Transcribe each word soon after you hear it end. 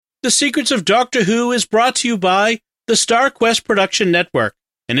The Secrets of Doctor Who is brought to you by the Star Quest Production Network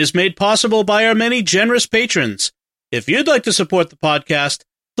and is made possible by our many generous patrons. If you'd like to support the podcast,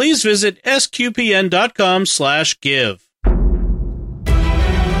 please visit sqpn.com/give.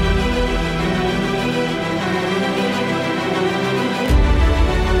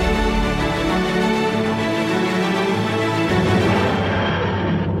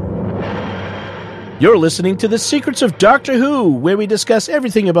 You're listening to The Secrets of Doctor Who, where we discuss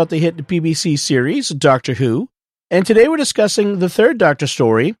everything about the hit BBC series, Doctor Who. And today we're discussing the third Doctor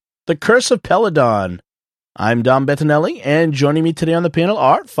story, The Curse of Peladon. I'm Dom Bettinelli, and joining me today on the panel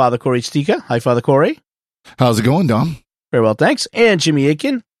are Father Corey Stika. Hi, Father Corey. How's it going, Dom? Very well, thanks. And Jimmy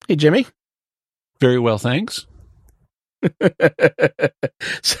Aiken. Hey, Jimmy. Very well, thanks.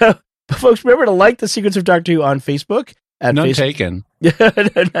 So, folks, remember to like The Secrets of Doctor Who on Facebook. None taken.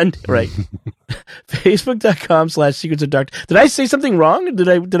 Right. Facebook.com/Secrets of Doctor. Did I say something wrong? Did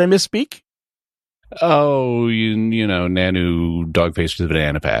I misspeak? Oh, you know, Nanu dog-faced with a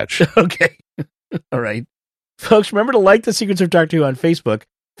banana patch. Okay. All right. Folks, remember to like The Secrets of Doctor Who on Facebook.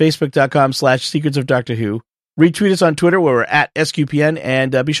 Facebook.com/Secrets of Doctor Who. Retweet us on Twitter where we're at SQPN,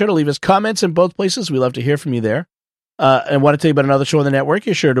 and be sure to leave us comments in both places. We love to hear from you there. And I want to tell you about another show on the network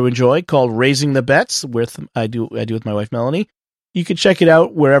you're sure to enjoy called Raising the Bets, with I do with my wife Melanie. You can check it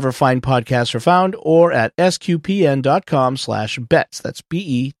out wherever fine podcasts are found, or at sqpn.com/bets. That's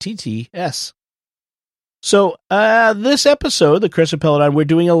BETTS. So this episode, The Curse of Peladon, we're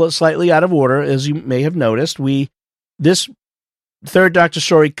doing a little slightly out of order, as you may have noticed. This third Doctor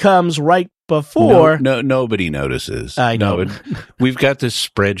story comes right before. No, nobody notices. I know. No, we've got this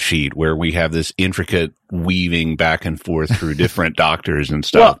spreadsheet where we have this intricate weaving back and forth through different doctors and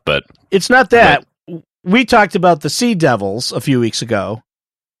stuff. Well, but it's not that. We talked about the Sea Devils a few weeks ago,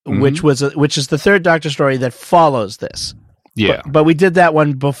 which is the third Doctor story that follows this. Yeah, but we did that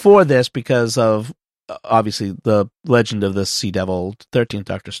one before this because of obviously the legend of the Sea Devil 13th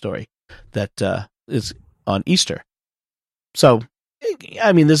Doctor story that is on Easter. So,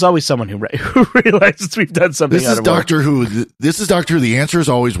 I mean, there's always someone who realizes we've done something. This is Doctor Who. This is Doctor Who. The answer is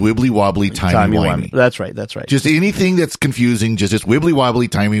always wibbly wobbly, timey wimey. That's right. Just anything that's confusing, just wibbly wobbly,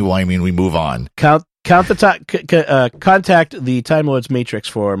 timey wimey, and we move on. Contact the Time Lord's Matrix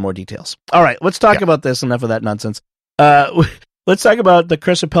for more details. All right, let's talk about this. Enough of that nonsense. Let's talk about the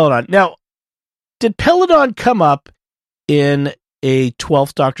Curse of Peladon. Now, did Peladon come up in a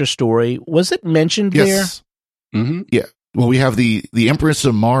 12th Doctor story? Was it mentioned there? Mm-hmm. Yeah. Well, we have the Empress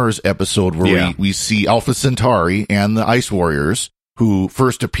of Mars episode where we see Alpha Centauri and the Ice Warriors who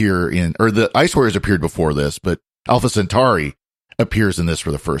first appear the Ice Warriors appeared before this, but Alpha Centauri appears in this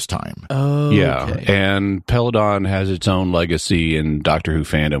for the first time. Oh, yeah. Okay. And Peladon has its own legacy in Doctor Who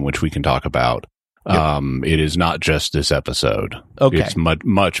fandom, which we can talk about. Yep. It is not just this episode. Okay. It's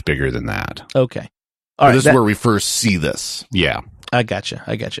much bigger than that. Okay. All right. This is where we first see this. Yeah. I gotcha.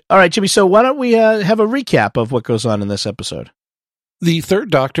 All right, Jimmy, so why don't we have a recap of what goes on in this episode? The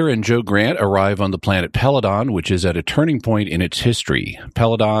third Doctor and Jo Grant arrive on the planet Peladon, which is at a turning point in its history.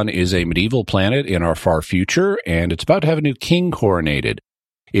 Peladon is a medieval planet in our far future, and it's about to have a new king coronated.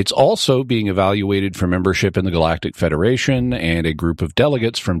 It's also being evaluated for membership in the Galactic Federation, and a group of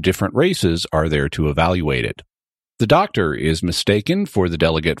delegates from different races are there to evaluate it. The Doctor is mistaken for the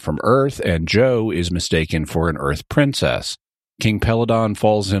delegate from Earth, and Jo is mistaken for an Earth princess. King Peladon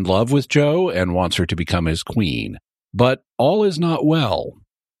falls in love with Jo and wants her to become his queen. But all is not well.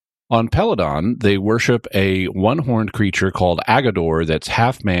 On Peladon, they worship a one-horned creature called Agador that's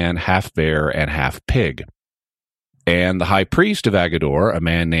half man, half bear, and half pig. And the high priest of Agador, a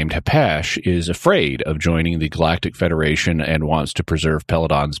man named Hepesh, is afraid of joining the Galactic Federation and wants to preserve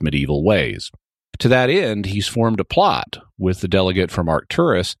Peladon's medieval ways. To that end, he's formed a plot with the delegate from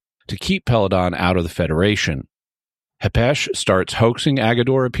Arcturus to keep Peladon out of the Federation. Hepesh starts hoaxing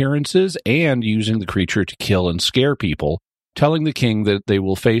Agador appearances and using the creature to kill and scare people, telling the king that they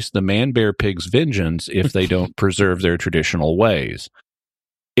will face the man-bear-pig's vengeance if they don't preserve their traditional ways.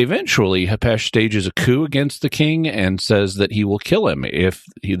 Eventually, Hepesh stages a coup against the king and says that he will kill him if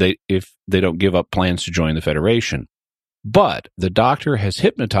they don't give up plans to join the Federation. But the Doctor has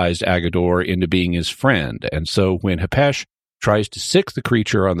hypnotized Agador into being his friend, and so when Hepesh tries to sick the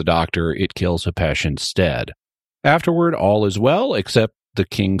creature on the Doctor, it kills Hepesh instead. Afterward, all is well, except the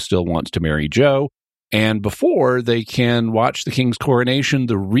king still wants to marry Jo, and before they can watch the king's coronation,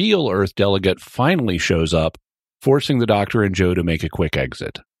 the real Earth delegate finally shows up, forcing the Doctor and Jo to make a quick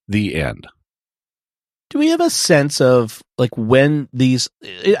exit. The end. Do we have a sense of when these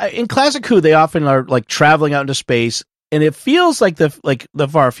in Classic Who they often are traveling out into space, and it feels like the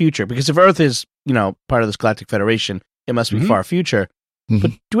far future, because if Earth is part of this Galactic Federation, it must be far future.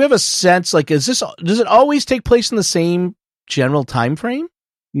 But do we have a sense, like, does it always take place in the same general time frame?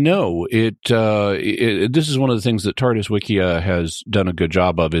 No, this is one of the things that TARDIS Wikia has done a good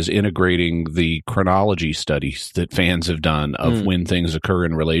job of, is integrating the chronology studies that fans have done of when things occur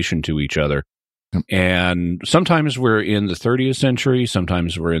in relation to each other. And sometimes we're in the 30th century,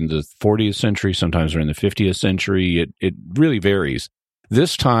 sometimes we're in the 40th century, sometimes we're in the 50th century. It really varies.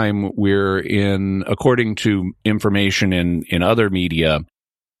 This time we're in, according to information in other media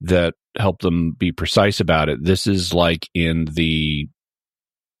that help them be precise about it, this is like in the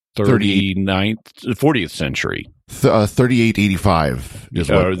 40th century. 3885 is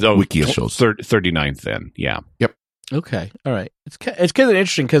what Wikia shows. 39th then, yeah. Yep. Okay, all right. It's kind of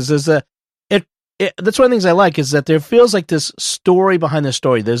interesting because there's that's one of the things I like, is that there feels like this story behind the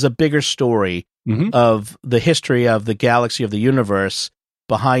story. There's a bigger story of the history of the galaxy, of the universe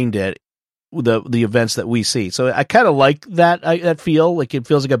behind it, the events that we see. So I kind of like that. That feel like it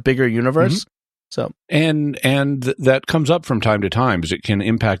feels like a bigger universe. So and that comes up from time to time, because it can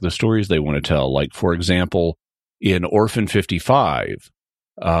impact the stories they want to tell. Like, for example, in Orphan 55,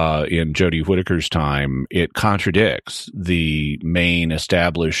 in Jodie Whittaker's time, it contradicts the main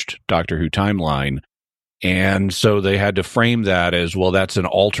established Doctor Who timeline. And so they had to frame that as, well, that's an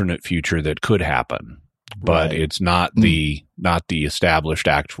alternate future that could happen, but it's not the established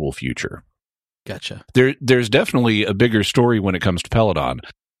actual future. Gotcha. There's definitely a bigger story when it comes to Peladon.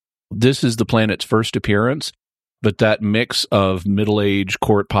 This is the planet's first appearance, but that mix of middle-age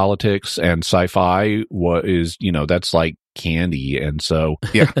court politics and sci-fi that's like candy. And so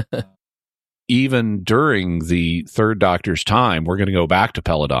even during the Third Doctor's time, we're going to go back to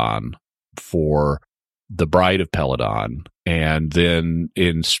Peladon for The Bride of Peladon. And then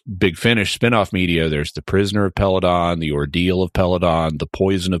in Big Finish spin-off media, there's The Prisoner of Peladon, The Ordeal of Peladon, The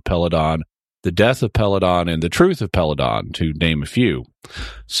Poison of Peladon, The Death of Peladon, and The Truth of Peladon, to name a few.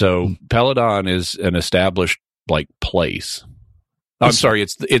 So Peladon is an established place. I'm sorry,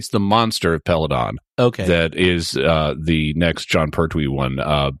 it's the monster of Peladon. Okay, that is the next John Pertwee one.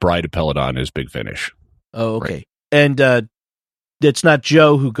 Bride of Peladon is Big Finish. Oh, okay, right. And it's not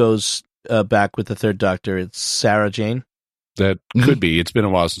Joe who goes back with the Third Doctor. It's Sarah Jane. That could be. It's been a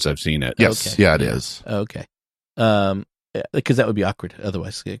while since I've seen it. Yes, okay. It is. Okay, because that would be awkward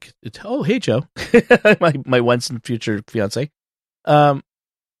otherwise. Oh, hey, Joe, my once and future fiance.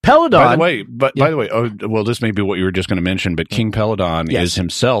 Peladon. By the way, this may be what you were just going to mention, but King Peladon is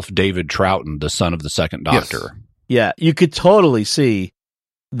himself David Troughton, the son of the Second Doctor. Yes. Yeah, you could totally see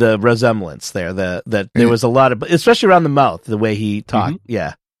the resemblance there. That there was a lot of, especially around the mouth, the way he talked.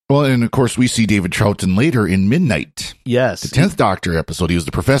 Yeah. Well, and of course, we see David Troughton later in Midnight. Yes, the 10th Doctor episode. He was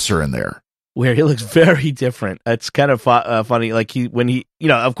the professor in there, where he looks very different. It's kind of funny. Like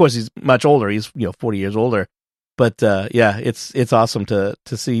of course, he's much older. He's 40 years older. But it's awesome to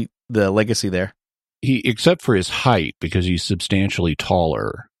see the legacy there. He, except for his height, because he's substantially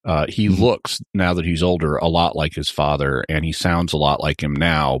taller, he looks, now that he's older, a lot like his father, and he sounds a lot like him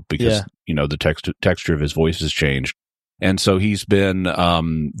now because the texture of his voice has changed. And so he's been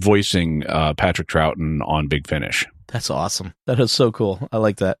voicing Patrick Troughton on Big Finish. That's awesome. That is so cool. I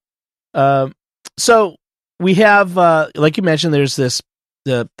like that. So we have, like you mentioned, there's this.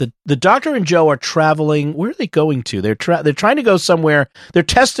 The Doctor and Joe are traveling. Where are they going to? They're trying to go somewhere. They're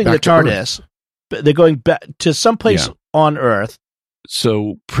testing the TARDIS. They're going back to someplace on Earth.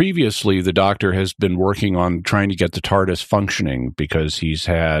 So previously, the Doctor has been working on trying to get the TARDIS functioning, because he's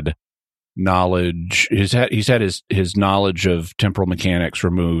had knowledge. He's had his knowledge of temporal mechanics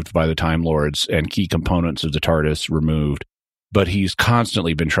removed by the Time Lords and key components of the TARDIS removed. But he's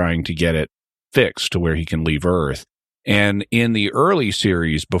constantly been trying to get it fixed to where he can leave Earth. And in the early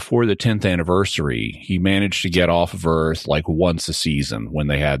series, before the 10th anniversary, he managed to get off of Earth like once a season when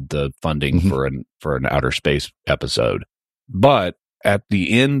they had the funding for an outer space episode. But at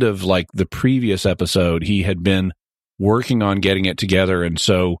the end of the previous episode, he had been working on getting it together. And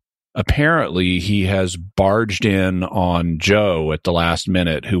so apparently he has barged in on Joe at the last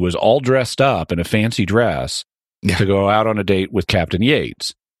minute, who was all dressed up in a fancy dress to go out on a date with Captain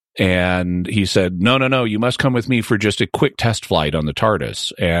Yates. And he said, no, you must come with me for just a quick test flight on the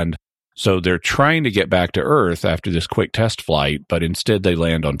TARDIS. And so they're trying to get back to Earth after this quick test flight, but instead they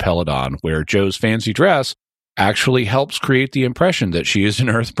land on Peladon, where Joe's fancy dress actually helps create the impression that she is an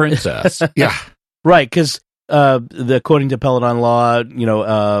Earth princess. Right, because according to Peladon law,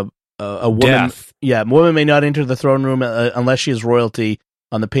 a woman, a woman may not enter the throne room unless she is royalty,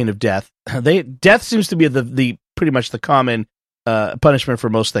 on the pain of death. Death seems to be the pretty much the common punishment for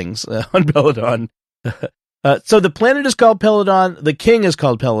most things on Peladon. So the planet is called Peladon. The king is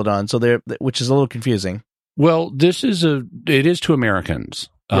called Peladon. So which is a little confusing. Well, it is to Americans.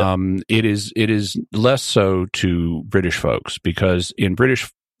 Yep. It is less so to British folks, because in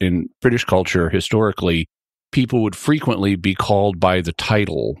British culture, historically, people would frequently be called by the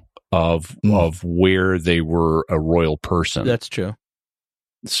title of where they were a royal person. That's true.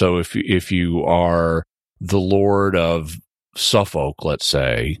 So if you are the Lord of Suffolk, let's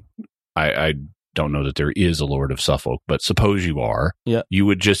say, I don't know that there is a Lord of Suffolk, but suppose you are, you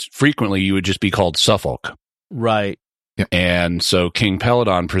would just be called Suffolk. Right. And so King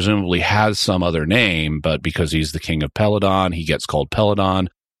Peladon presumably has some other name, but because he's the king of Peladon, he gets called Peladon.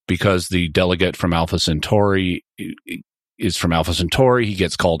 Because the delegate from Alpha Centauri is from Alpha Centauri, he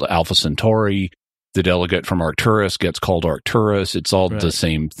gets called Alpha Centauri. The delegate from Arcturus gets called Arcturus. It's all the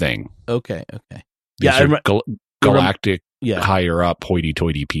same thing. Okay. These are galactic, higher up,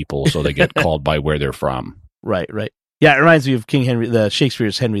 hoity-toity people, so they get called by where they're from. Right. Yeah, it reminds me of King Henry,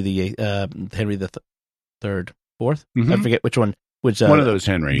 Shakespeare's Henry the Third, Fourth. Mm-hmm. I forget which one. Which one of those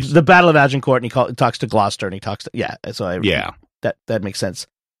Henrys? The Battle of Agincourt, and he talks to Gloucester, and he talks to that makes sense.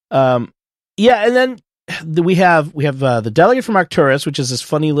 And then we have the delegate from Arcturus, which is this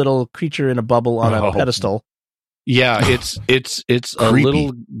funny little creature in a bubble on a pedestal. Yeah, it's a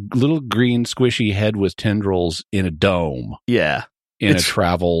little green squishy head with tendrils in a dome. Yeah, in a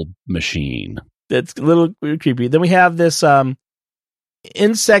travel machine. It's a little creepy. Then we have this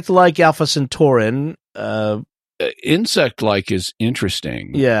insect-like Alpha Centauran. Insect-like is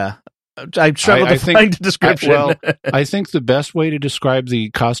interesting. Yeah. I struggled to find a description. I think the best way to describe the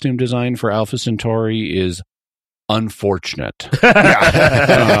costume design for Alpha Centauri is unfortunate.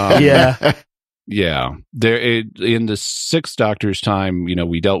 Yeah. There, in the Sixth Doctor's time,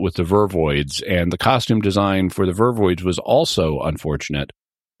 we dealt with the Vervoids, and the costume design for the Vervoids was also unfortunate.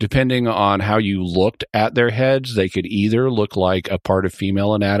 Depending on how you looked at their heads, they could either look like a part of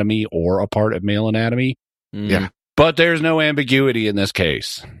female anatomy or a part of male anatomy. Yeah. But there's no ambiguity in this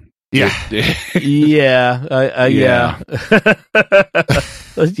case. Yeah. Yeah.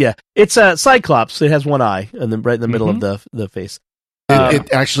 It's a Cyclops. It has one eye, and then right in the middle of the face.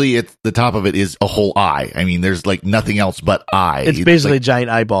 It the top of it is a whole eye. I mean, there's like nothing else but eye. It's basically a giant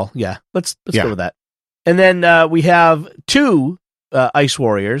eyeball. Yeah. Let's go with that. And then we have two ice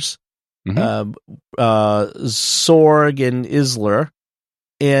warriors, Sorg and Isler.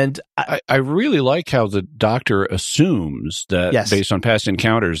 And I really like how the Doctor assumes that, based on past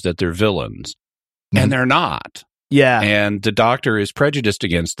encounters, that they're villains. And they're not. Yeah. And the Doctor is prejudiced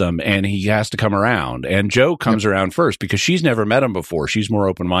against them, and he has to come around. And Jo comes around first because she's never met them before. She's more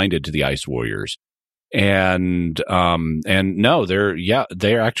open-minded to the Ice Warriors. And no,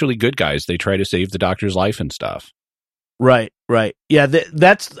 they're actually good guys. They try to save the Doctor's life and stuff. Right. Yeah,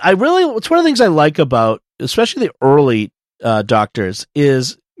 it's one of the things I like about, especially the early Doctors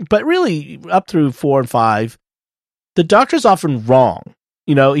but really up through 4 and 5, the Doctor's often wrong.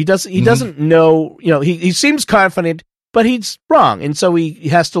 He doesn't know, he seems confident, but he's wrong. And so he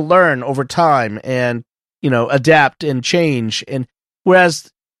has to learn over time and, adapt and change. And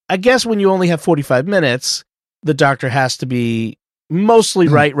whereas I guess when you only have 45 minutes, the Doctor has to be mostly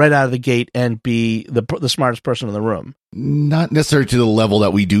right out of the gate and be the smartest person in the room. Not necessarily to the level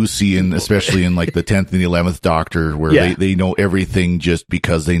that we do see especially in like the 10th and the 11th Doctor, where they know everything just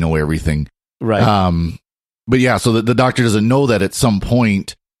because they know everything. Right. But yeah, so the Doctor doesn't know that at some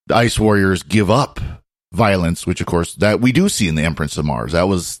point the Ice Warriors give up violence, which of course that we do see in the Empress of Mars. That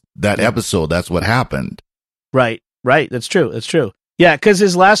was that episode. That's what happened. Right. That's true. Yeah, because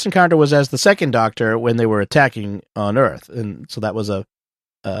his last encounter was as the second Doctor when they were attacking on Earth, and so that was a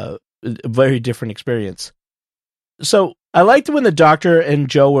very different experience. So I liked when the Doctor and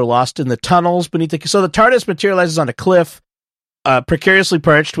Jo were lost in the tunnels beneath so the TARDIS materializes on a cliff, precariously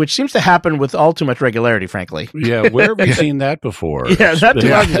perched, which seems to happen with all too much regularity, frankly. Yeah, where have we seen that before? Yeah, not too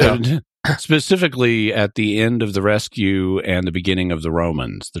long ago. Specifically at the end of the rescue and the beginning of the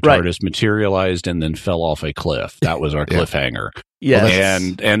Romans, the TARDIS materialized and then fell off a cliff. That was our cliffhanger. Yeah,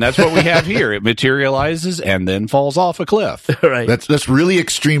 and that's what we have here. It materializes and then falls off a cliff. Right. That's really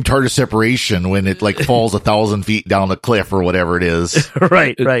extreme TARDIS separation when it like falls 1,000 feet down the cliff or whatever it is.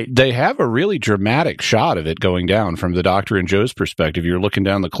 Right. They have a really dramatic shot of it going down from the Doctor and Jo's perspective. You're looking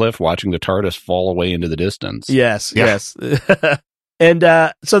down the cliff, watching the TARDIS fall away into the distance. Yes. And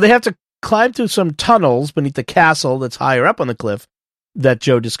so they have to climb through some tunnels beneath the castle that's higher up on the cliff that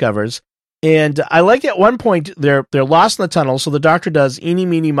Jo discovers. And I like at one point they're lost in the tunnel, so the Doctor does eeny,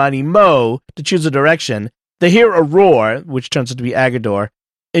 meeny, miny, mo to choose a direction. They hear a roar, which turns out to be Agador,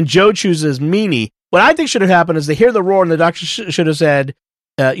 and Jo chooses meeny. What I think should have happened is they hear the roar, and the Doctor should have said,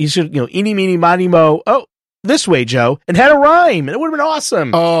 eeny, meeny, miny, mo, oh, this way, Jo, and had a rhyme, and it would have been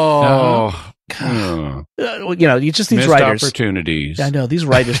awesome. Oh, You just these missed writers. Opportunities. I know these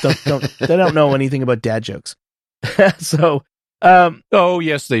writers don't know anything about dad jokes. So, oh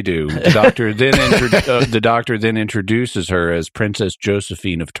yes, they do. The doctor then introduces her as Princess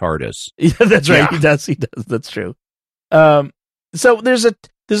Josephine of Tardis. Yeah, that's right. Yeah. He does. That's true. So there's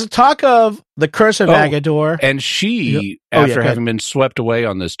a talk of the Curse of Agador, and she, after having been swept away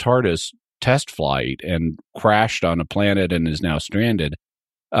on this TARDIS test flight and crashed on a planet and is now stranded.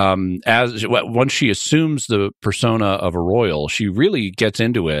 Once she assumes the persona of a royal, she really gets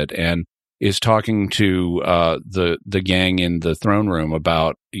into it and is talking to the gang in the throne room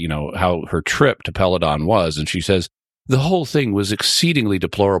about how her trip to Peladon was, and she says the whole thing was exceedingly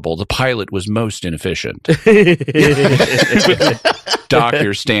deplorable. The pilot was most inefficient.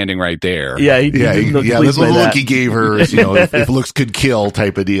 Doctor standing right there. Yeah. The look he gave her is if looks could kill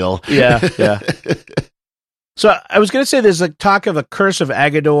type of deal. Yeah. So I was going to say there's a talk of a Curse of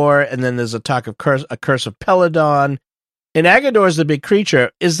Agador, and then there's a talk of a Curse of Peladon. And Agador is the big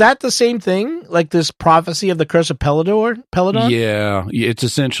creature. Is that the same thing? Like this prophecy of the Curse of Peladon? Yeah, it's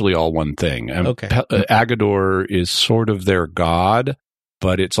essentially all one thing. Okay. Agador is sort of their god,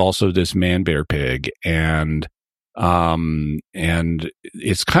 but it's also this man-bear pig, and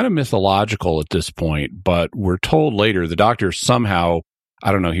it's kind of mythological at this point. But we're told later the Doctor somehow,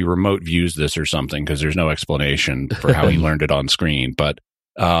 I don't know, he remote views this or something because there's no explanation for how he learned it on screen, but.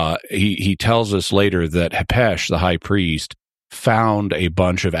 He tells us later that Hepesh, the high priest, found a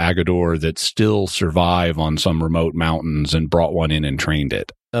bunch of Agador that still survive on some remote mountains and brought one in and trained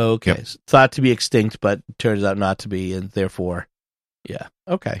it. Okay. Yep. Thought to be extinct, but turns out not to be, and therefore, yeah.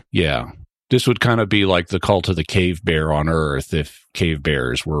 Okay. Yeah. This would kind of be like the cult of the cave bear on Earth if cave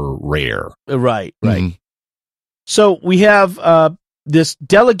bears were rare. Right. Mm-hmm. So we have this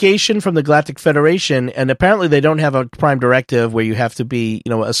delegation from the Galactic Federation, and apparently they don't have a prime directive where you have to be, a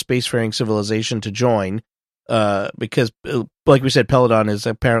spacefaring civilization to join, because, like we said, Peladon is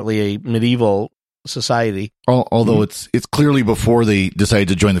apparently a medieval society. Although it's clearly before they decided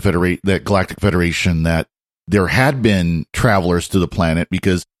to join that Galactic Federation that there had been travelers to the planet,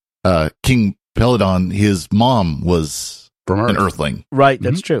 because King Peladon, his mom was an Earthling. Right,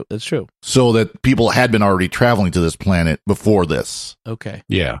 that's true. That's true. So that people had been already traveling to this planet before this. Okay.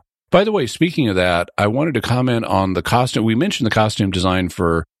 Yeah. By the way, speaking of that, I wanted to comment on the costume. We mentioned the costume design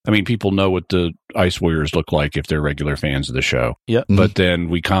people know what the Ice Warriors look like if they're regular fans of the show. Yep. But then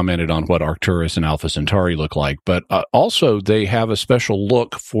we commented on what Arcturus and Alpha Centauri look like. But also, they have a special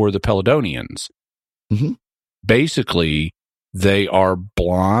look for the Peladonians. Mm-hmm. Basically, they are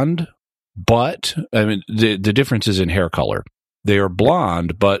blonde. But, the difference is in hair color. They are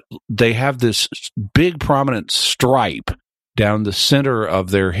blonde, but they have this big prominent stripe down the center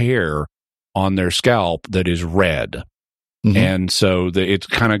of their hair on their scalp that is red. Mm-hmm. And so it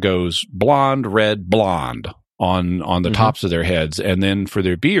kind of goes blonde, red, blonde on the tops of their heads. And then for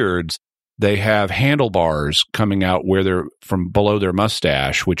their beards, they have handlebars coming out where they're from below their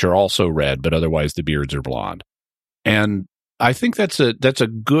mustache, which are also red, but otherwise the beards are blonde. And I think that's a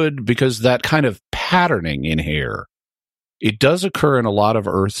good, because that kind of patterning in hair, it does occur in a lot of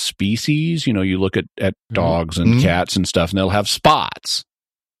Earth species. You look at dogs and cats and stuff, and they'll have spots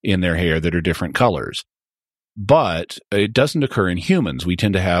in their hair that are different colors. But it doesn't occur in humans. We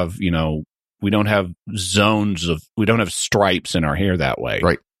tend to have, we don't have we don't have stripes in our hair that way.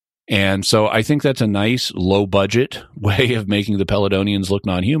 Right. And so I think that's a nice low budget way of making the Peladonians look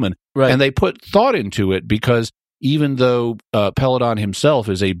non-human. Right. And they put thought into it, because even though Peladon himself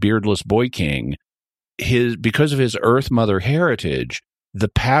is a beardless boy king, because of his Earth Mother heritage, the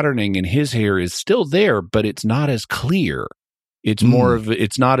patterning in his hair is still there, but it's not as clear. It's more of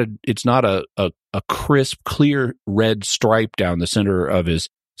it's not a crisp, clear red stripe down the center of his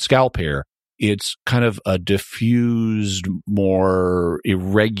scalp hair. It's kind of a diffused, more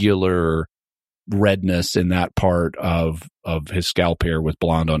irregular redness in that part of his scalp hair with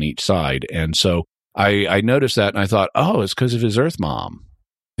blonde on each side, and so. I noticed that, and I thought, oh, it's because of his Earth mom.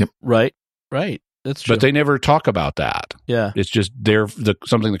 Yep. Right. That's true. But they never talk about that. Yeah. It's just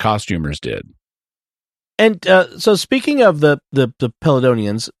something the costumers did. And so speaking of the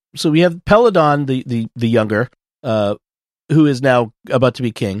Peladonians, so we have Peladon, the younger, who is now about to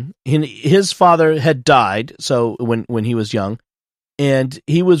be king. His father had died, so when he was young, and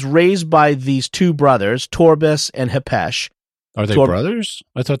he was raised by these two brothers, Torbus and Hepesh. Are they brothers?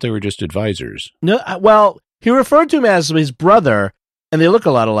 I thought they were just advisors. No, well, he referred to him as his brother, and they look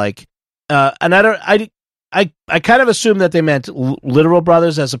a lot alike. And I kind of assumed that they meant literal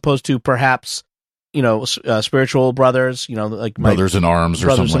brothers as opposed to perhaps, spiritual brothers. Like brothers in arms, or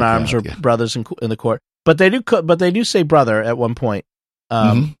something like that, or brothers in the court. But they do say brother at one point.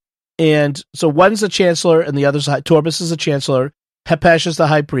 And And so one's the chancellor, and the other's Torbus is the chancellor. Hepesh is the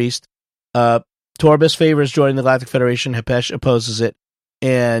high priest. Torbus favors joining the Galactic Federation. Hepesh opposes it.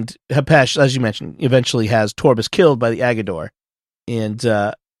 And Hepesh, as you mentioned, eventually has Torbus killed by the Agador. And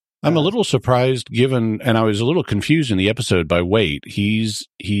I'm a little surprised, given, and I was a little confused in the episode by wait. He's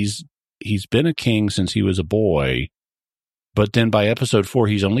been a king since he was a boy, but then by episode 4,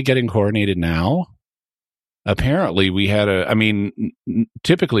 he's only getting coronated now. Apparently, we had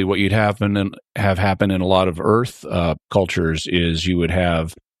typically what you'd have happen in a lot of Earth cultures is you would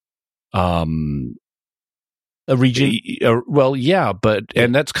have a regent. Well, yeah,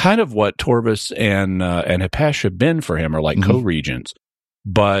 and that's kind of what Torbus and Hepesh have been for him, are like co-regents.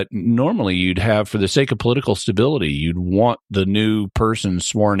 But normally you'd have, for the sake of political stability, you'd want the new person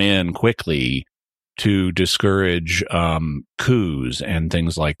sworn in quickly to discourage coups and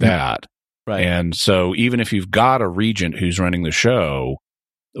things like that. Right. And so even if you've got a regent who's running the show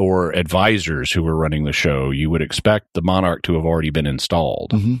or advisors who are running the show, you would expect the monarch to have already been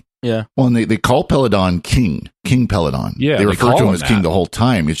installed. Mm-hmm. Yeah. Well, and they call Peladon King Peladon. Yeah, they refer to him as king the whole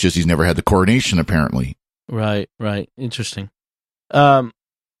time. It's just he's never had the coronation, apparently. Right. Interesting. And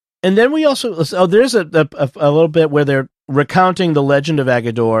then we also, there's a little bit where they're recounting the legend of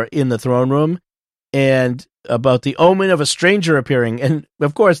Agador in the throne room, and about the omen of a stranger appearing. And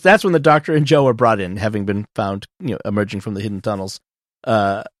of course, that's when the Doctor and Jo are brought in, having been found, emerging from the hidden tunnels.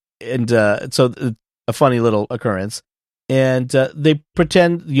 So a funny little occurrence. And they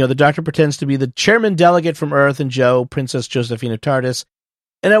pretend, the Doctor pretends to be the chairman delegate from Earth, and Jo, Princess Josephine of TARDIS.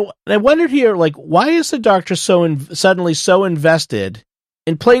 And I wondered here, why is the Doctor suddenly so invested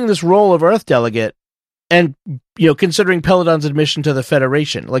in playing this role of Earth delegate, and considering Peladon's admission to the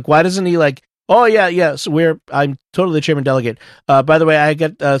Federation? Why doesn't he oh yeah, so I'm totally the chairman delegate. By the way, I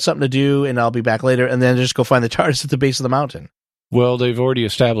got something to do, and I'll be back later, and then just go find the TARDIS at the base of the mountain. Well, they've already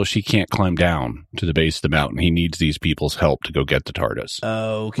established he can't climb down to the base of the mountain. He needs these people's help to go get the TARDIS.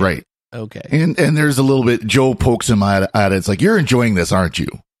 Oh, okay. Right. Okay. And there's a little bit, Jo pokes him at it. It's like, you're enjoying this, aren't you?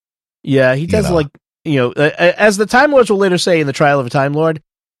 Yeah, he does as the Time Lords will later say in the Trial of a Time Lord,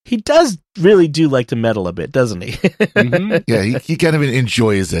 he does really do like to meddle a bit, doesn't he? Mm-hmm. Yeah, he kind of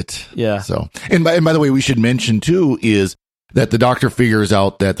enjoys it. Yeah. So, and by the way, we should mention too is that the Doctor figures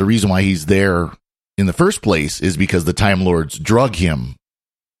out that the reason why he's there in the first place is because the Time Lords drug him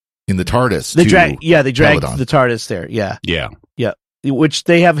in the TARDIS. They dragged the TARDIS there. Yeah. Which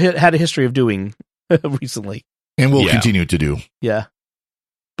they have had a history of doing recently, and will continue to do. Yeah.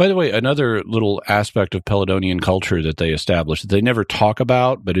 By the way, another little aspect of Peladonian culture that they established that they never talk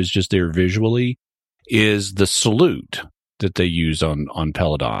about, but is just there visually, is the salute that they use on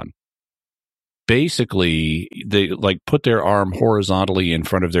Peladon. Basically, they put their arm horizontally in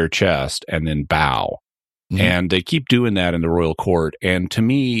front of their chest and then bow. Mm-hmm. And they keep doing that in the royal court. And to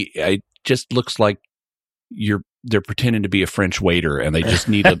me, it just looks like they're pretending to be a French waiter, and they just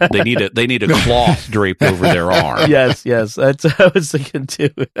need a cloth draped over their arm. Yes, that's what I was thinking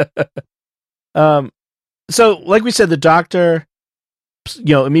too. So like we said, the Doctor,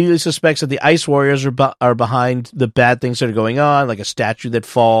 immediately suspects that the Ice Warriors are behind the bad things that are going on, like a statue that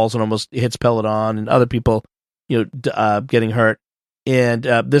falls and almost hits Peladon, and other people, getting hurt. And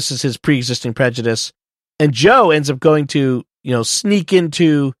this is his pre-existing prejudice. And Jo ends up going to, sneak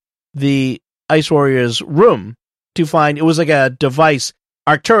into the Ice Warriors' room to find, it was like a device.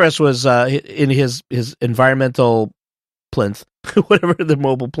 Arcturus was in his environmental plinth, whatever the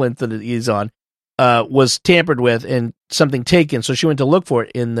mobile plinth that he's on, was tampered with and something taken. So she went to look for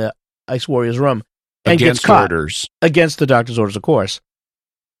it in the Ice Warriors' room and against gets caught. Orders. Against the Doctor's orders, of course.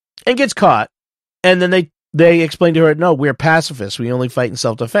 And gets caught. And then they explain to her, no, we're pacifists. We only fight in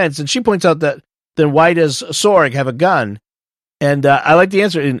self-defense. And she points out that, then why does Sorg have a gun? And I like the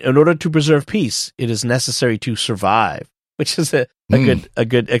answer. In order to preserve peace, it is necessary to survive, which is a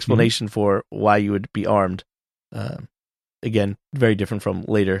good explanation for why you would be armed. Again, very different from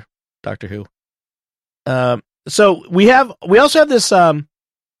later Doctor Who. So we also have this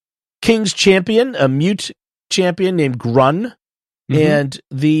King's Champion, a mute champion named Grun, and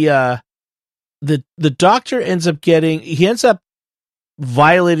the Doctor ends up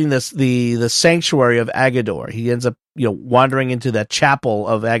violating the sanctuary of Agador. He ends up wandering into that chapel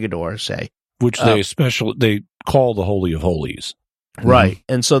of Agador, which they call the Holy of Holies, right?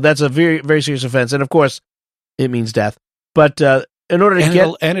 Mm-hmm. And so that's a very, very serious offense, and of course it means death. But in order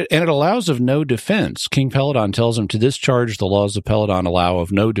to it allows of no defense. King Peladon tells him to discharge the laws of Peladon allow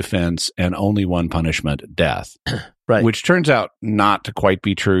of no defense and only one punishment, death. Right. Which turns out not to quite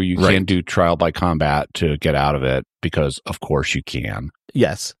be true. You can do trial by combat to get out of it because, of course, you can.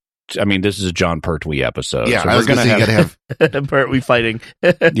 Yes. I mean, this is a John Pertwee episode. Yeah, so I was going to say you got to have Pertwee fighting.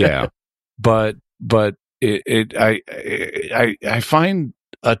 yeah, but I find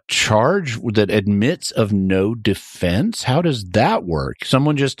a charge that admits of no defense. How does that work?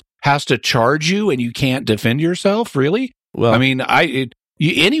 Someone just has to charge you and you can't defend yourself, really? Well, I mean,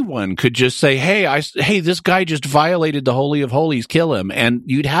 anyone could just say, hey, this guy just violated the Holy of Holies, kill him, and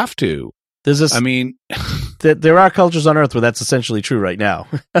you'd have to. There are cultures on Earth where that's essentially true right now.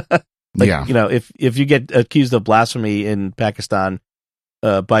 If you get accused of blasphemy in Pakistan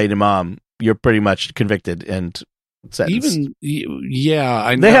by an imam, you're pretty much convicted and sentenced.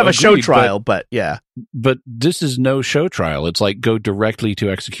 I know, they have a show trial, but this is no show trial. It's like go directly to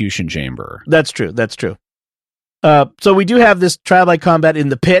execution chamber. That's true. So we do have this trial by combat in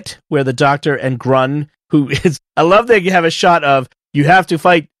the pit where the Doctor and Grun, who is, I love that you have a shot of, you have to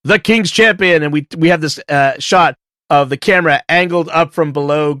fight the King's champion, and we have this shot of the camera angled up from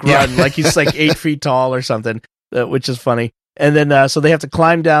below Grun, like he's like 8 feet tall or something, which is funny. And then so they have to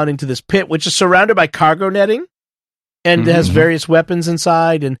climb down into this pit, which is surrounded by cargo netting, and it has various weapons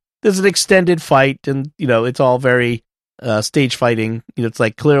inside, and there's an extended fight, and it's all very stage fighting. It's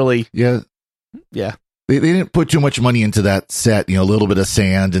like clearly, yeah. They didn't put too much money into that set, a little bit of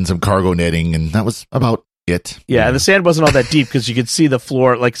sand and some cargo netting, and that was about it. Yeah, and the sand wasn't all that deep because you could see the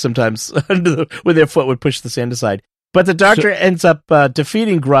floor, like sometimes when their foot would push the sand aside. But the Doctor ends up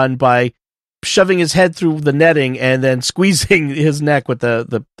defeating Grun by shoving his head through the netting and then squeezing his neck with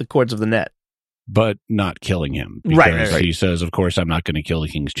the cords of the net. But not killing him. Because he says, of course, I'm not going to kill the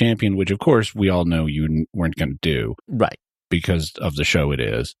King's champion, which, of course, we all know you weren't going to do. Right. Because of the show it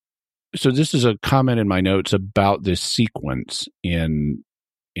is. So this is a comment in my notes about this sequence in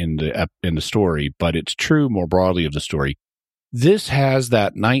the story, but it's true more broadly of the story. This has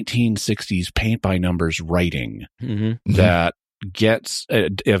that 1960s paint by numbers writing that gets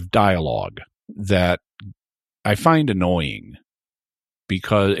of dialogue that I find annoying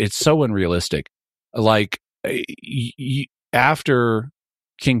because it's so unrealistic. Like after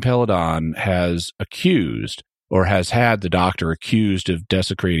King Peladon has accused or has had the Doctor accused of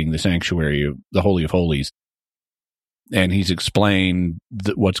desecrating the sanctuary of the Holy of Holies, and he's explained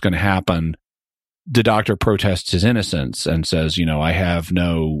what's going to happen, the Doctor protests his innocence and says, I had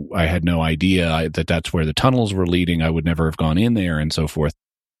no idea that that's where the tunnels were leading. I would never have gone in there, and so forth.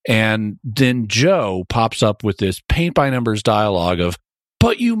 And then Joe pops up with this paint by numbers dialogue of,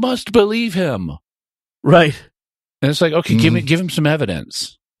 but you must believe him. Right. And it's like, okay, give him some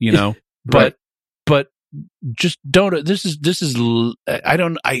evidence, but just don't. This is. I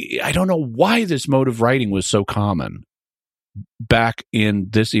don't know why this mode of writing was so common back in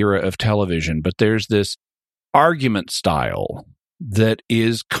this era of television, but there's this argument style that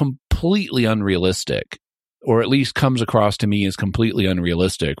is completely unrealistic, or at least comes across to me as completely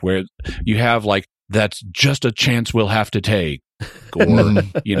unrealistic, where you have like, that's just a chance we'll have to take, or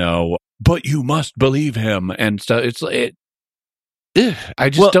but you must believe him, and so I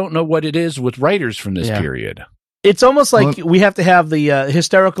just don't know what it is with writers from this period. It's almost like we have to have the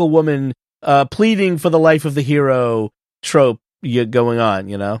hysterical woman pleading for the life of the hero trope going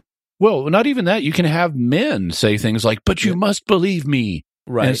on, Well, not even that. You can have men say things like, but you must believe me.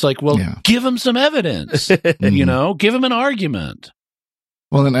 Right. And it's like, well, give him some evidence, give him an argument.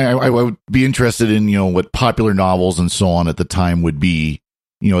 Well, then I would be interested in, what popular novels and so on at the time would be,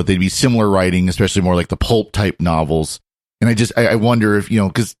 they'd be similar writing, especially more like the pulp type novels. And I wonder if,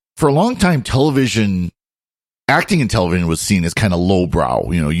 because for a long time, acting in television was seen as kind of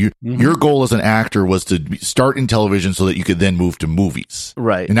lowbrow. Your goal as an actor was to start in television so that you could then move to movies.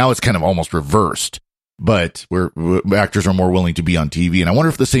 Right. And now it's kind of almost reversed, but where actors are more willing to be on TV. And I wonder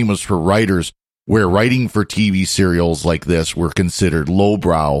if the same was for writers, where writing for TV serials like this were considered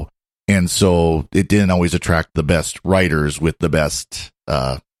lowbrow. And so it didn't always attract the best writers with the best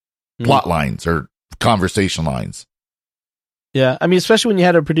plot lines or conversation lines. Yeah, I mean, especially when you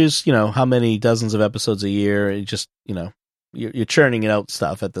had to produce, how many dozens of episodes a year, it just, you're churning out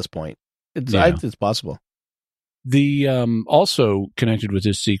stuff at this point. It's possible. The also connected with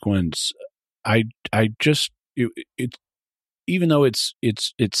this sequence, even though it's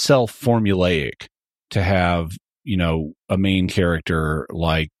self-formulaic to have, a main character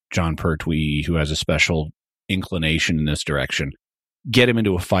like John Pertwee who has a special inclination in this direction, get him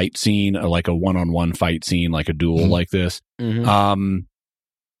into a fight scene, like a one-on-one fight scene, like a duel like this. Wow,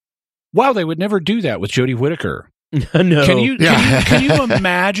 they would never do that with Jodie Whittaker. No. Can you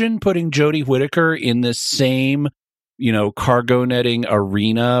imagine putting Jodie Whittaker in this same, cargo netting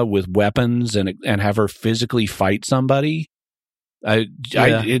arena with weapons and have her physically fight somebody?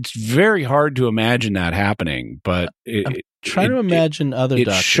 It's very hard to imagine that happening, but trying to imagine other it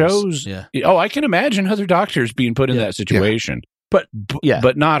doctors. Shows. Yeah. I can imagine other doctors being put in that situation, but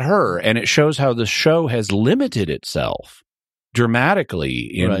not her. And it shows how the show has limited itself dramatically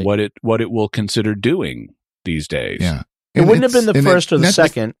in what it will consider doing these days. Yeah, it wouldn't have been the first or the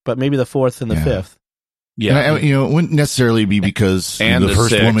second, but maybe the fourth and the fifth. Yeah, and it wouldn't necessarily be because the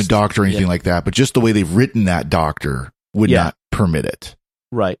first sixth. woman doctor or anything like that, but just the way they've written that doctor would not permit it.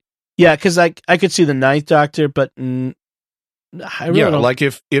 Right. Yeah, because I could see the ninth doctor, but I really don't. Like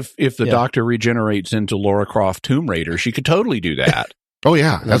if the doctor regenerates into Lara Croft Tomb Raider, she could totally do that. Oh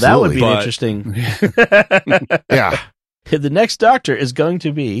yeah, that would be interesting. Yeah. The next doctor is going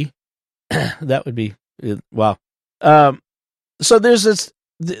to be that would be wow. So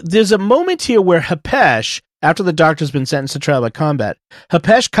there's a moment here where Hepesh, after the doctor's been sentenced to trial by combat,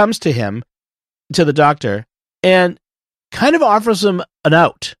 Hepesh comes to the doctor, and kind of offers him an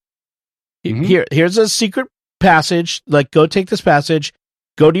out. Mm-hmm. Here's a secret passage. Like, go take this passage,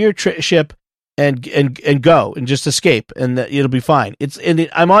 go to your ship, and go and just escape, and it'll be fine.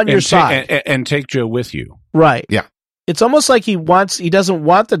 I'm on your side, and take Joe with you. Right? Yeah. It's almost like he doesn't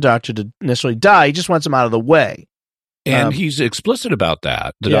want the doctor to necessarily die. He just wants him out of the way. And he's explicit about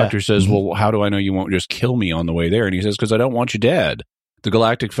that. The doctor says, well, how do I know you won't just kill me on the way there? And he says, because I don't want you dead. The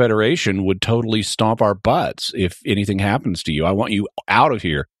Galactic Federation would totally stomp our butts if anything happens to you. I want you out of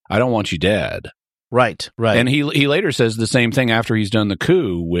here. I don't want you dead. Right. And he later says the same thing after he's done the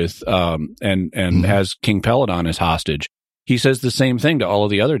coup with and has King Peladon as hostage. He says the same thing to all of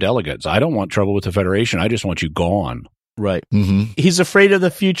the other delegates. I don't want trouble with the Federation. I just want you gone. Right. Mm-hmm. He's afraid of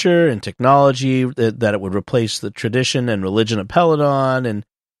the future and technology, that it would replace the tradition and religion of Peladon, and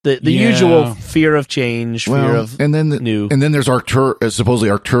the usual fear of change, fear of new. And then there's Arcturus.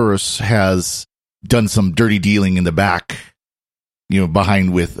 Supposedly Arcturus has done some dirty dealing in the back,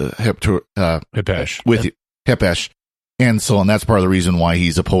 behind with Hepesh. With Hepesh. And that's part of the reason why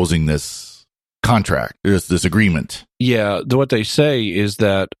he's opposing this contract, this agreement. Yeah, what they say is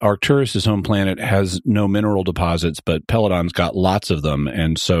that Arcturus' home planet has no mineral deposits, but Peladon's got lots of them,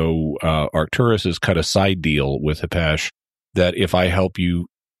 and so Arcturus has cut a side deal with Hepesh that if I help you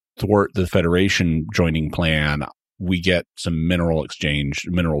thwart the Federation joining plan, we get some mineral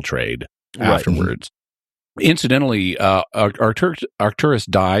trade afterwards. Incidentally, Arcturus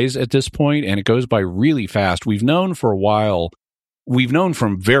dies at this point, and it goes by really fast. We've known for a while. We've known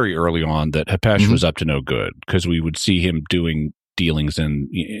from very early on that Hepesh was up to no good, because we would see him doing dealings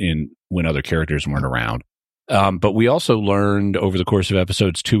in when other characters weren't around. But we also learned over the course of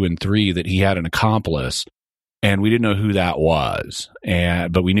episodes 2 and 3 that he had an accomplice, and we didn't know who that was.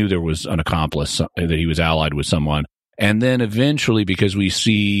 But we knew there was an accomplice, that he was allied with someone. And then eventually, because we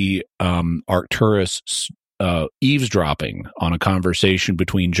see Arcturus eavesdropping on a conversation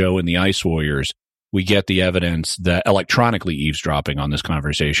between Joe and the Ice Warriors, we get the evidence that electronically eavesdropping on this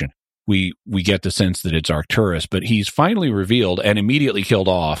conversation. We get the sense that it's Arcturus, but he's finally revealed and immediately killed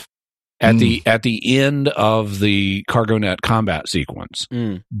off at the end of the CargoNet combat sequence,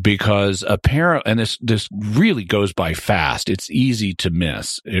 because apparently, and this really goes by fast. It's easy to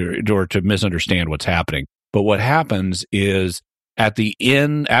miss or to misunderstand what's happening. But what happens is at the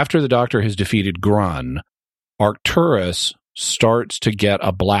end, after the Doctor has defeated Grun, Arcturus starts to get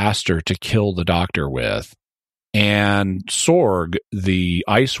a blaster to kill the Doctor with, and Sorg, the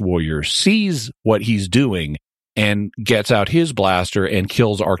Ice Warrior, sees what he's doing and gets out his blaster and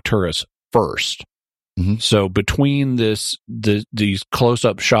kills Arcturus first. So between these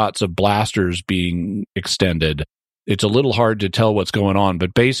close-up shots of blasters being extended, it's a little hard to tell what's going on,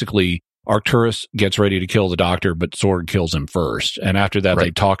 but basically Arcturus gets ready to kill the Doctor, but Sorg kills him first, and after that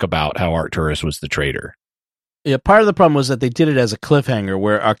they talk about how Arcturus was the traitor. Yeah, part of the problem was that they did it as a cliffhanger,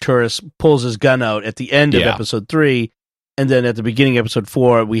 where Arcturus pulls his gun out at the end of episode 3, and then at the beginning of episode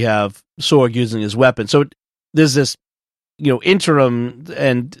 4, we have Sorg using his weapon. So there's this, interim,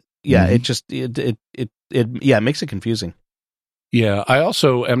 and it makes it confusing. Yeah, I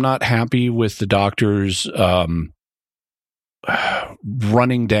also am not happy with the Doctor's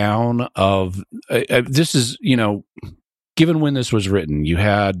running down of this is, given when this was written, you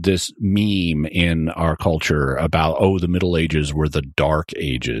had this meme in our culture about, the Middle Ages were the Dark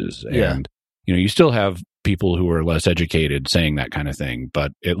Ages. And, you still have people who are less educated saying that kind of thing,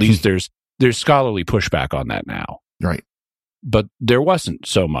 but at least there's scholarly pushback on that now. Right. But there wasn't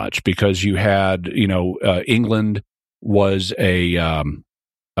so much, because you had, England was a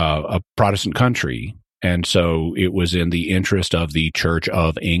Protestant country. And so it was in the interest of the Church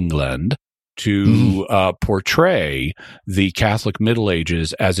of England to portray the Catholic Middle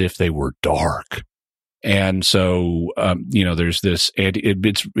Ages as if they were dark. And so, there's this, and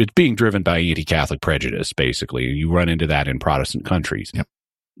it's being driven by anti-Catholic prejudice, basically. You run into that in Protestant countries. Yep.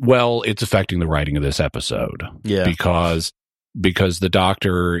 Well, it's affecting the writing of this episode. Yeah. Because the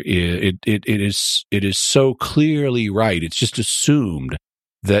Doctor, it is so clearly right. It's just assumed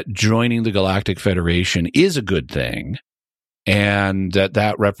that joining the Galactic Federation is a good thing, and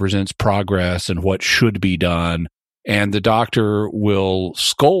that represents progress and what should be done. And the Doctor will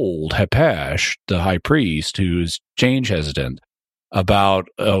scold Hepesh, the High Priest, who's change hesitant, about,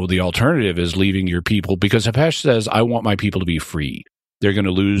 the alternative is leaving your people, because Hepesh says, I want my people to be free. They're going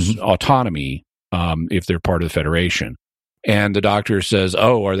to lose autonomy if they're part of the Federation. And the Doctor says,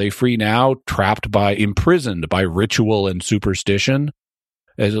 are they free now? Imprisoned by ritual and superstition?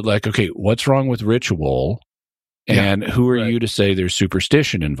 Is it like, okay, what's wrong with ritual? And who are you to say there's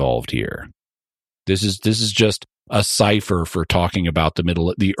superstition involved here? This is just a cipher for talking about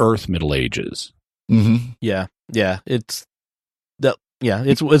the Earth Middle Ages. Mm-hmm. Yeah. It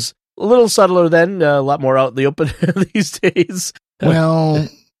was a little subtler then, a lot more out in the open these days. Well,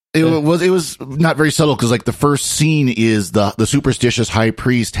 it was not very subtle, because like the first scene is the superstitious high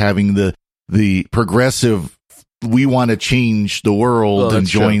priest having the progressive, we want to change the world and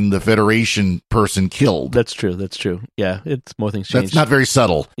join the Federation person killed. That's true. Yeah, it's more things change. That's not very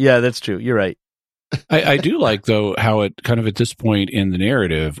subtle. Yeah, that's true. You're right. I do like, though, how it kind of at this point in the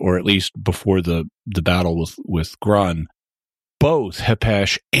narrative, or at least before the battle with Grun, both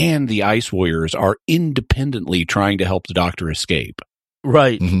Hepesh and the Ice Warriors are independently trying to help the Doctor escape.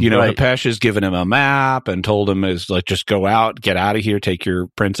 Right. Mm-hmm. Right. Hepesh has given him a map and told him, just go out, get out of here, take your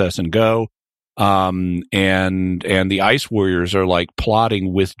princess and go. And the Ice Warriors are like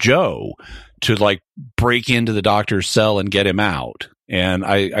plotting with Joe to like break into the Doctor's cell and get him out. And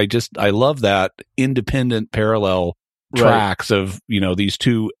I love that independent parallel tracks of, these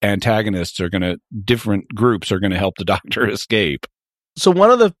two antagonists different groups are going to help the Doctor escape. So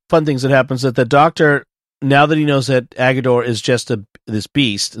one of the fun things that happens is that the Doctor, now that he knows that Agador is just this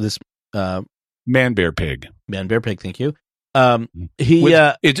beast, this man-bear pig. Man-bear pig, thank you.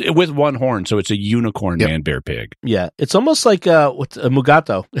 It's with one horn, so it's a unicorn man-bear pig. Yeah, it's almost like a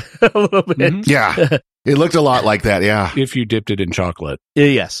Mugato a little bit. Mm-hmm. Yeah, it looked a lot like that. Yeah, if you dipped it in chocolate.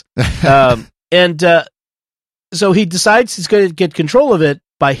 Yes, so he decides he's going to get control of it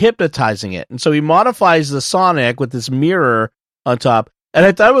by hypnotizing it, and so he modifies the sonic with this mirror on top. And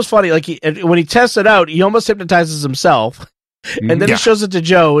I thought it was funny, like when he tests it out, he almost hypnotizes himself, and then he shows it to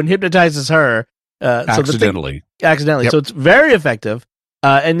Jo and hypnotizes her. Accidentally. Yep. So it's very effective.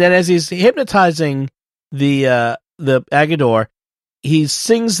 And then as he's hypnotizing the Agador, he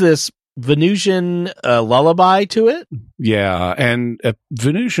sings this Venusian lullaby to it. Yeah, and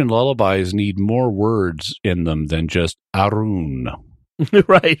Venusian lullabies need more words in them than just Arun.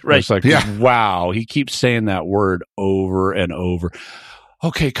 Right. It's like, wow, he keeps saying that word over and over.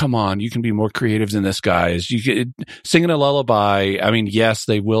 Okay, come on, you can be more creative than this, guys. Singing a lullaby, I mean, yes,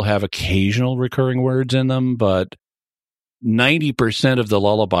 they will have occasional recurring words in them, but 90% of the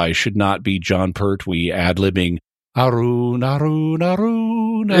lullaby should not be John Pertwee ad-libbing Arun, Arun,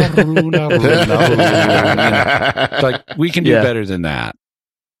 Arun, Arun, Arun, Arun. Like, we can do better than that.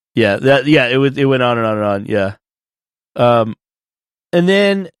 Yeah, it went on and on and on, yeah. And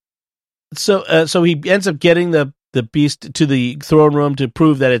then, so he ends up getting the beast to the throne room to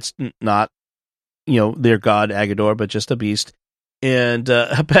prove that it's not, their god Agador, but just a beast. And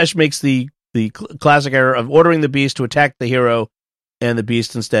Hepesh makes the classic error of ordering the beast to attack the hero, and the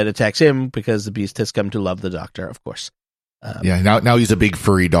beast instead attacks him because the beast has come to love the Doctor, of course. Now he's a big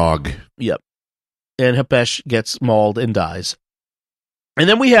furry dog. Yep. And Hepesh gets mauled and dies. And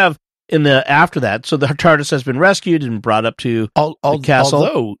then we have after that, so the TARDIS has been rescued and brought up to the castle.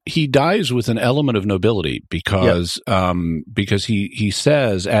 Although he dies with an element of nobility because he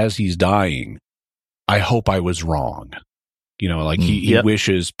says as he's dying, I hope I was wrong. He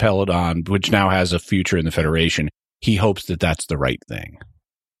wishes Peladon, which now has a future in the Federation, he hopes that that's the right thing.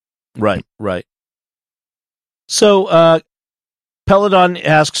 Right. So Peladon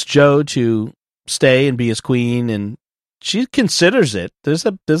asks Jo to stay and be his queen, and she considers it. There's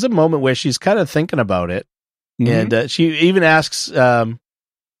a moment where she's kind of thinking about it, and she even asks, the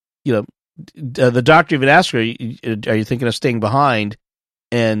Doctor even asks her, "Are you thinking of staying behind?"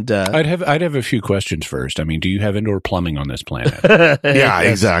 And I'd have a few questions first. I mean, do you have indoor plumbing on this planet? Yeah,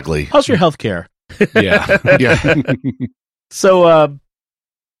 exactly. How's your health care? Yeah. So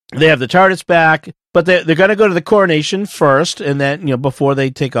they have the TARDIS back, but they're going to go to the coronation first, and then before they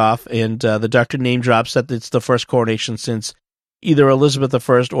take off. And the Doctor name drops that it's the first coronation since either Elizabeth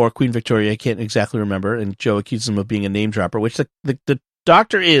I or Queen Victoria. I can't exactly remember. And Jo accuses him of being a name dropper, which the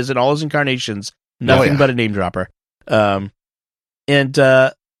Doctor is in all his incarnations. Nothing but a name dropper. But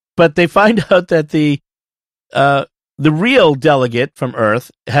they find out that the real delegate from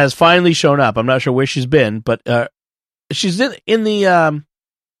Earth has finally shown up. I'm not sure where she's been, but she's in the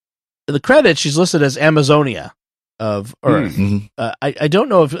credits. She's listed as Amazonia of Earth. Mm-hmm. I don't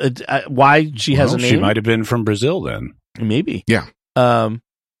know if why she has a name. She might have been from Brazil then. Maybe. Yeah.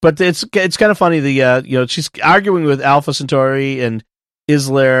 But it's kind of funny. She's arguing with Alpha Centauri and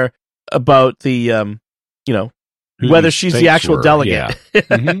Isler about the whether she's the actual delegate. Yeah.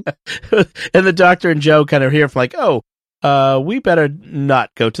 Mm-hmm. And the Doctor and Joe kind of hear from like, we better not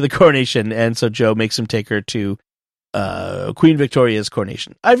go to the coronation. And so Joe makes him take her to Queen Victoria's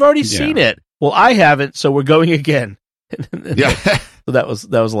coronation. I've already seen it. Well, I haven't, so we're going again. Yeah. So that was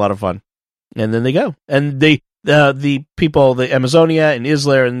a lot of fun. And then they go. And the people, the Amazonia and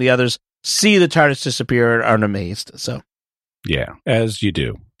Isler and the others, see the TARDIS disappear and are amazed. So yeah, as you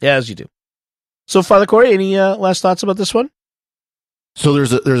do. Yeah, as you do. So, Father Corey, any last thoughts about this one? So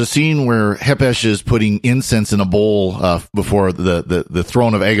there's a scene where Hepesh is putting incense in a bowl before the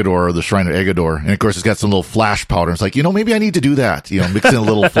throne of Agador, or the shrine of Agador, and of course it's got some little flash powder. It's like, maybe I need to do that. Mix in a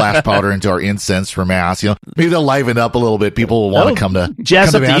little flash powder into our incense for mass. Maybe they'll liven up a little bit. People will want to come to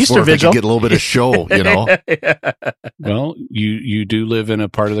jazz up the Easter Vigil, get a little bit of show. Well, you do live in a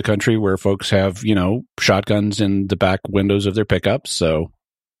part of the country where folks have shotguns in the back windows of their pickups, so.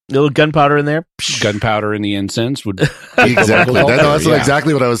 A little gunpowder in there. Gunpowder in the incense would exactly. That's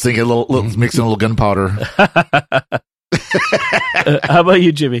exactly what I was thinking. Mix in a little gunpowder. How about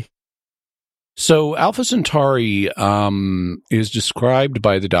you, Jimmy? So Alpha Centauri is described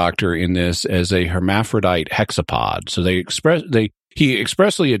by the Doctor in this as a hermaphrodite hexapod. So he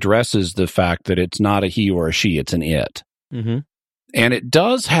expressly addresses the fact that it's not a he or a she; it's an it. Mm-hmm. And it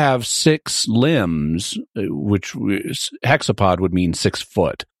does have 6 limbs, which hexapod would mean 6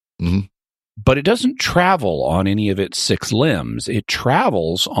 foot. Mm-hmm. But it doesn't travel on any of its 6 limbs. It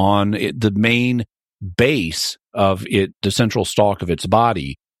travels on the main base of it, the central stalk of its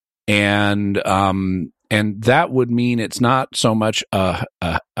body. And that would mean it's not so much a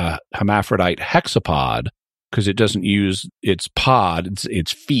hermaphrodite hexapod, because it doesn't use its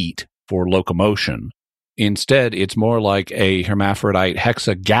its feet for locomotion. Instead, it's more like a hermaphrodite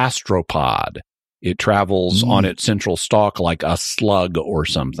hexagastropod. It travels on its central stalk like a slug or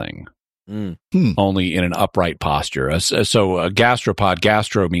something, only in an upright posture. So a gastropod,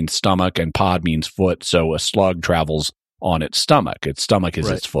 gastro means stomach and pod means foot, so a slug travels on its stomach. Its stomach is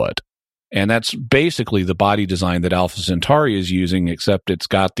its foot. And that's basically the body design that Alpha Centauri is using, except it's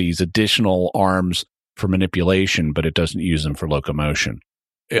got these additional arms for manipulation, but it doesn't use them for locomotion.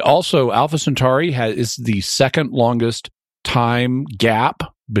 Also, Alpha Centauri is the second longest time gap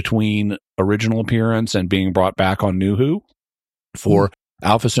between original appearance and being brought back on New Who. For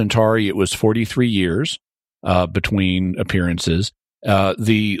Alpha Centauri, it was 43 years between appearances.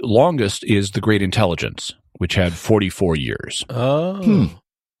 The longest is the Great Intelligence, which had 44 years. Oh,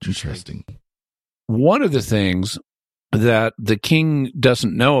 interesting. One of the things that the king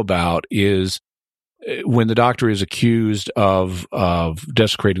doesn't know about is when the Doctor is accused of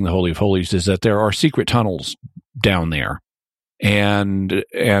desecrating the Holy of Holies, is that there are secret tunnels down there. And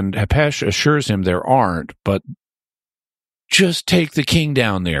Hepesh assures him there aren't, but just take the king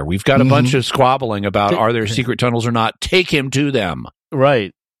down there. We've got a bunch of squabbling about are there secret tunnels or not. Take him to them.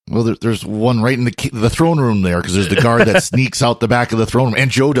 Right. Well, there's one right in the throne room there, because there's the guard that sneaks out the back of the throne room,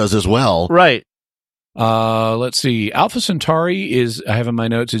 and Joe does as well. Right. Let's see. Alpha Centauri I have in my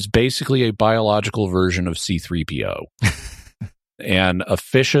notes, is basically a biological version of C-3PO. An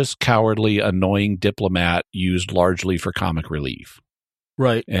officious, cowardly, annoying diplomat used largely for comic relief.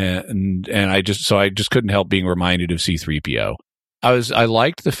 Right. And I just couldn't help being reminded of C-3PO. I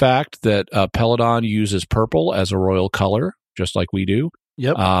liked the fact that Peladon uses purple as a royal color, just like we do.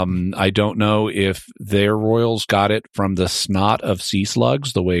 Yep. I don't know if their royals got it from the snot of sea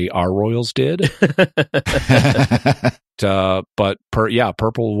slugs the way our royals did. But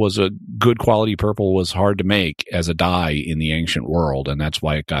purple was a good quality. Purple was hard to make as a dye in the ancient world, and that's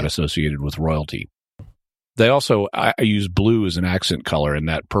why it got associated with royalty. They also, I use blue as an accent color in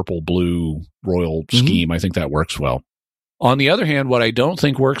that purple-blue royal scheme. I think that works well. On the other hand, what I don't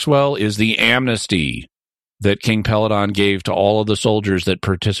think works well is the amnesty that King Peladon gave to all of the soldiers that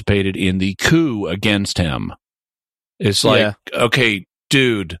participated in the coup against him. It's like, okay,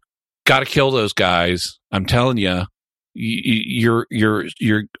 dude, got to kill those guys. I'm telling you, your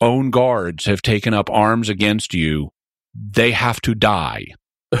own guards have taken up arms against you. They have to die.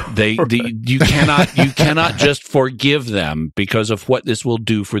 You cannot just forgive them because of what this will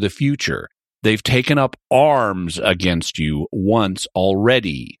do for the future. They've taken up arms against you once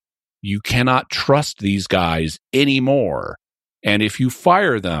already. You cannot trust these guys anymore. And if you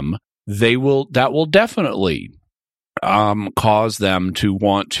fire them, that will definitely cause them to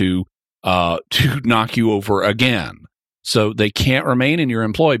want to knock you over again. So they can't remain in your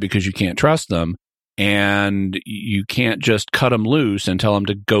employ because you can't trust them, and you can't just cut them loose and tell them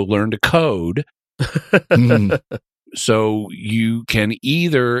to go learn to code. So you can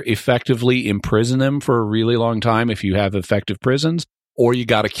either effectively imprison them for a really long time if you have effective prisons, or you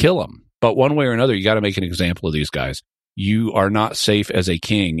got to kill them. But one way or another, you got to make an example of these guys. You are not safe as a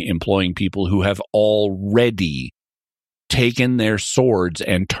king employing people who have already taken their swords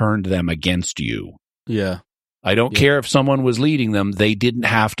and turned them against you. Yeah. I don't care if someone was leading them. They didn't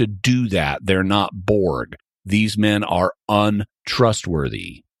have to do that. They're not Borg. These men are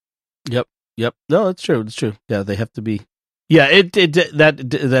untrustworthy. Yep. No, it's true. It's true. Yeah, they have to be. Yeah,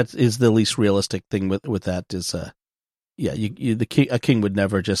 that is the least realistic thing with that is, a king would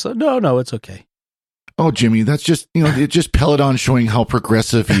never just say, no, it's okay. Oh, Jimmy, that's just, it's just Peladon showing how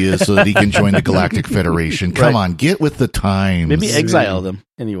progressive he is so that he can join the Galactic Federation. Come on, get with the times. Maybe exile them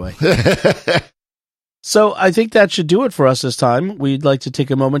anyway. So I think that should do it for us this time. We'd like to take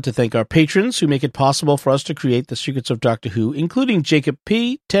a moment to thank our patrons who make it possible for us to create the Secrets of Doctor Who, including Jacob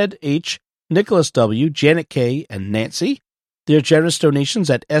P., Ted H., Nicholas W., Janet K., and Nancy. Their generous donations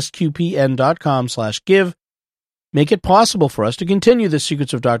at sqpn.com/give make it possible for us to continue the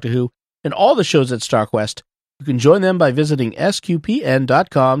Secrets of Doctor Who and all the shows at StarQuest. You can join them by visiting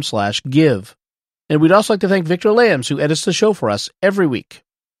sqpn.com/give. And we'd also like to thank Victor Lambs, who edits the show for us every week.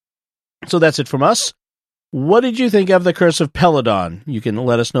 So that's it from us. What did you think of The Curse of Peladon? You can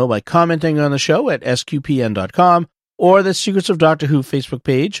let us know by commenting on the show at sqpn.com or the Secrets of Doctor Who Facebook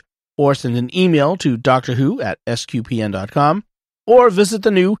page, or send an email to drwho@sqpn.com, or visit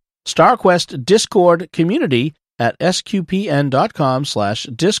the new StarQuest Discord community at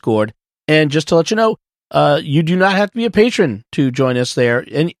sqpn.com/discord. And just to let you know, you do not have to be a patron to join us there,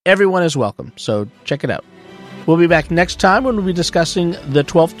 and everyone is welcome, so check it out. We'll be back next time when we'll be discussing the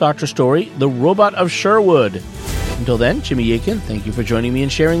 12th Doctor story, The Robot of Sherwood. Until then, Jimmy Yakin, thank you for joining me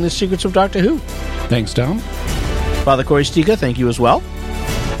and sharing the Secrets of Doctor Who. Thanks, Dom. Father Corey Stika, thank you as well.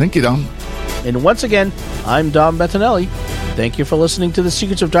 Thank you, Dom. And once again, I'm Dom Bettinelli. Thank you for listening to the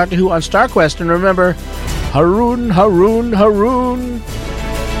Secrets of Doctor Who on StarQuest, and remember, Haroon, Haroon, Haroon!